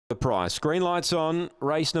The price. Green lights on.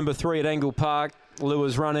 Race number 3 at Angle-Park.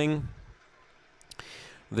 Lures running.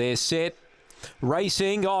 They're set.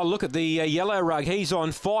 Racing. Oh, look at the yellow rug. He's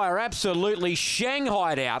on fire. Absolutely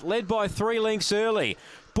Shanghaied out. Led by 3 lengths early.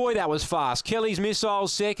 Boy, that was fast. Kelly's Missile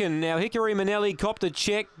second. Now Hickory Manelli copped a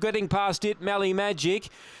check. Getting past it, Mally Magic.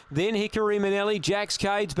 Then Hickory Manelli. Jack's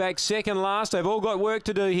Cade's back second last. They've all got work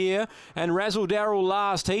to do here. And Razzle Darrell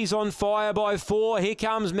last. He's on fire by 4. Here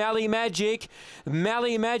comes Mally Magic.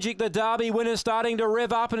 Mally Magic, the Derby winner, starting to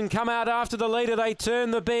rev up and come out after the leader. They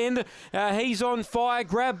turn the bend. He's on fire.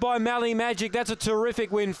 Grabbed by Mally Magic. That's a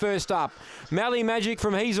terrific win first up. Mally Magic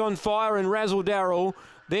from He's on Fire and Razzle Darrell.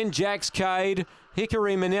 Then Jack's Cade.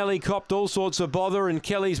 Hickory Manelli copped all sorts of bother, and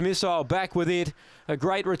Kelly's Missile back with it. A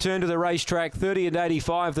great return to the racetrack, 30 and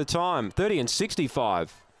 85 the time, 30 and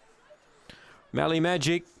 65. Mally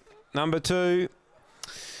Magic, number 2.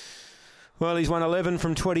 Well, he's won 11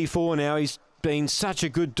 from 24 now. He's been such a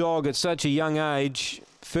good dog at such a young age.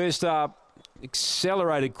 First up,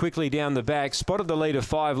 accelerated quickly down the back, spotted the lead of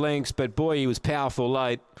 5 lengths, but boy, he was powerful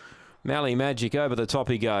late. Mally Magic, over the top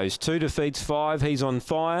he goes. 2 defeats 5, He's on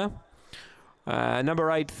Fire.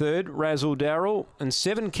 Number 8, third, Razzle Darrell. And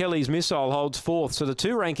 7, Kelly's Missile holds 4th. So the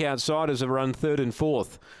 2 rank outsiders have run 3rd and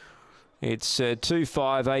 4th. It's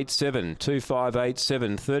 2-5-8-7,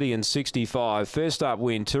 2-5-8-7, 30 and 65. First up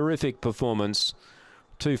win, terrific performance.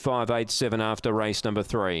 2-5-8-7 after race number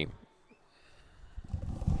 3.